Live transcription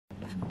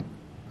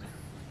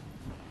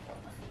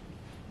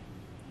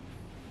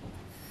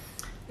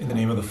In the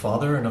name of the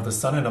Father, and of the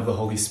Son, and of the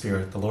Holy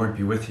Spirit, the Lord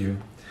be with you.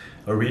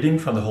 A reading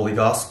from the Holy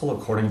Gospel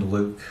according to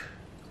Luke.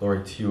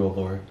 Glory to you, O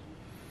Lord.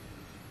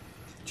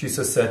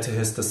 Jesus said to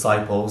his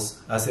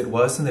disciples, "As it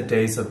was in the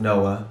days of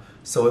Noah,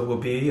 so it will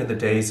be in the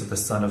days of the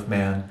Son of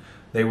Man.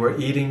 They were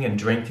eating and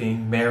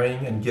drinking,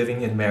 marrying and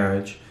giving in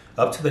marriage,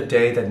 up to the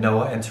day that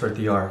Noah entered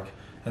the ark,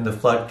 and the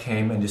flood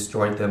came and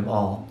destroyed them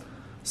all.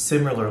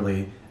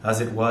 Similarly,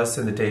 as it was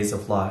in the days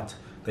of Lot,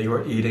 they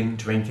were eating,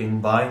 drinking,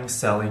 buying,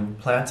 selling,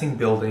 planting,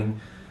 building.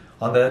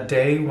 On the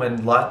day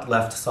when Lot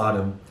left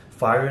Sodom,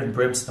 fire and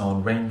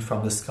brimstone rained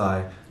from the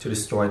sky to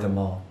destroy them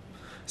all.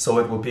 So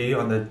it will be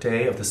on the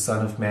day of the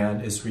Son of Man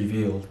is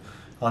revealed.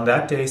 On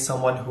that day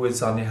someone who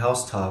is on the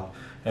housetop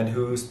and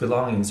whose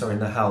belongings are in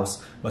the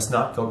house must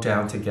not go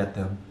down to get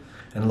them.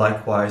 And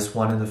likewise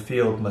one in the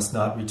field must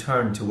not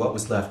return to what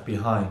was left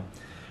behind.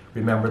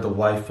 Remember the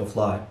wife of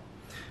Lot.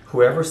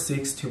 Whoever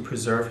seeks to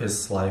preserve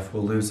his life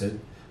will lose it,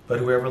 but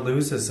whoever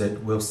loses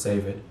it will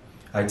save it.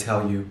 I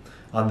tell you,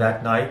 on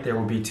that night there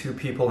will be two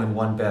people in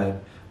one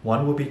bed.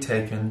 One will be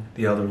taken,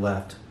 the other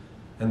left.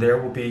 And there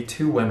will be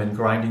two women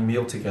grinding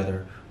meal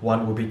together.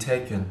 One will be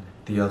taken,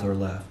 the other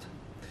left."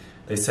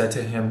 They said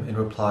to him in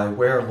reply,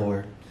 "Where,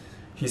 Lord?"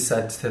 He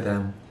said to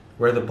them,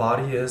 "Where the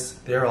body is,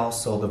 there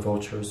also the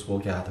vultures will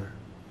gather."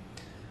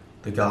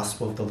 The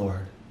Gospel of the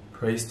Lord.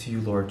 Praise to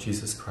you, Lord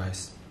Jesus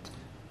Christ.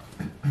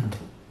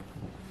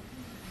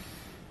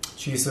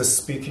 Jesus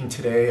speaking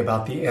today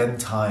about the end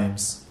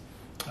times,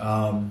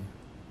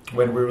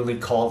 when we're really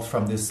called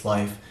from this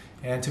life,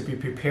 and to be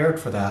prepared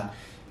for that.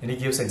 And he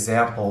gives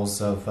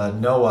examples of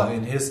Noah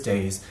in his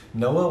days.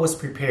 Noah was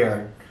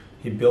prepared.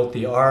 He built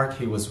the ark,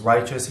 he was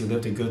righteous, he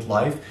lived a good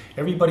life.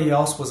 Everybody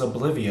else was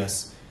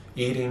oblivious,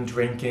 eating,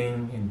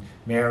 drinking, and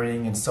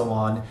marrying, and so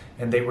on,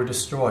 and they were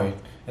destroyed.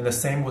 And the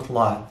same with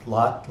Lot.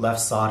 Lot left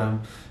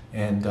Sodom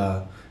and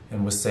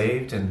was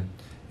saved, and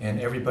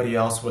everybody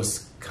else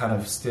was kind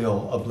of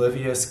still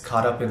oblivious,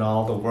 caught up in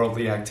all the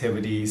worldly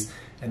activities,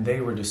 and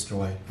they were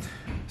destroyed.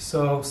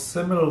 So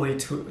similarly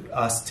to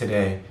us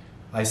today,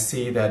 I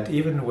see that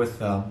even with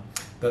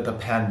the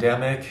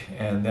pandemic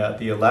and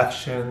the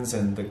elections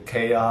and the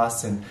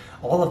chaos and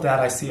all of that,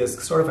 I see as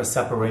sort of a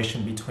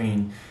separation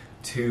between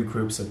two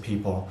groups of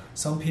people.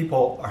 Some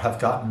people have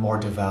gotten more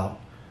devout.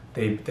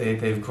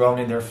 They've grown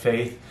in their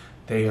faith.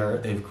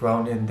 They've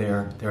grown in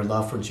their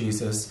love for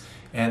Jesus,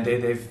 and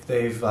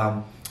they've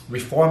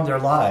reformed their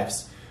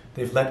lives.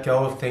 They've let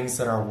go of things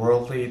that are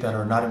worldly, that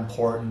are not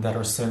important, that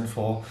are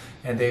sinful,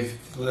 and they've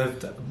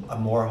lived a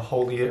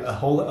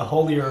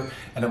holier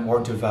and a more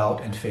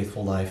devout and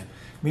faithful life.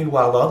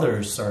 Meanwhile,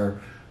 others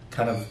are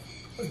kind of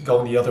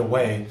going the other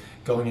way,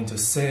 going into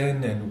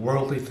sin and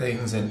worldly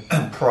things and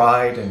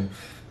pride and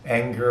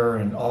anger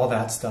and all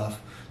that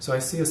stuff. So I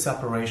see a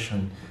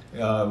separation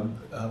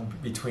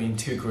between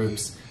two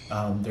groups.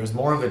 There's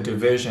more of a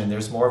division,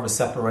 there's more of a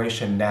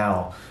separation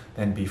now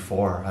than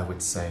before, I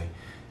would say.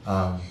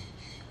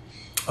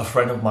 A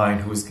friend of mine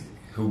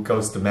who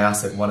goes to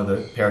Mass at one of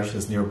the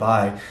parishes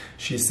nearby,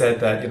 she said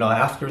that,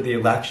 after the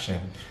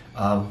election,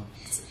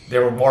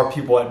 there were more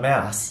people at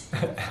Mass.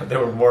 There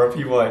were more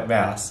people at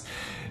Mass.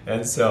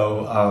 And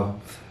so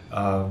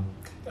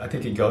I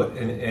think it goes,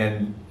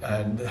 and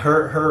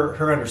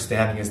her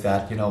understanding is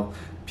that,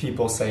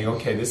 people saying,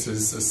 okay, this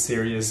is a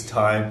serious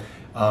time,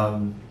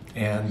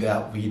 and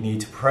that we need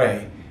to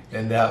pray,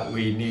 and that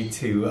we need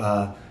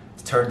to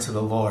turn to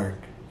the Lord,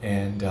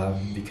 and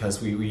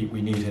because we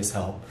need His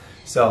help.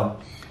 So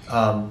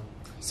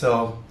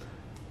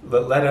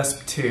let us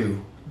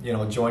too,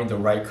 join the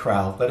right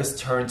crowd. Let us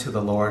turn to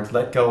the Lord.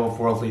 Let go of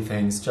worldly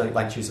things,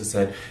 like Jesus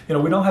said.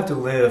 We don't have to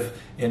live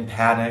in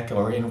panic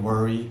or in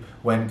worry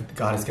when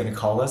God is going to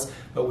call us,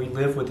 but we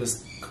live with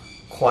this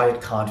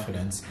quiet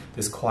confidence,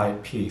 this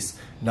quiet peace,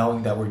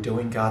 knowing that we're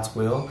doing God's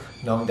will,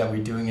 knowing that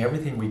we're doing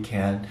everything we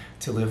can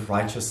to live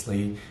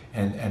righteously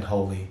and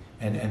holy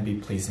and be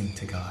pleasing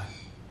to God.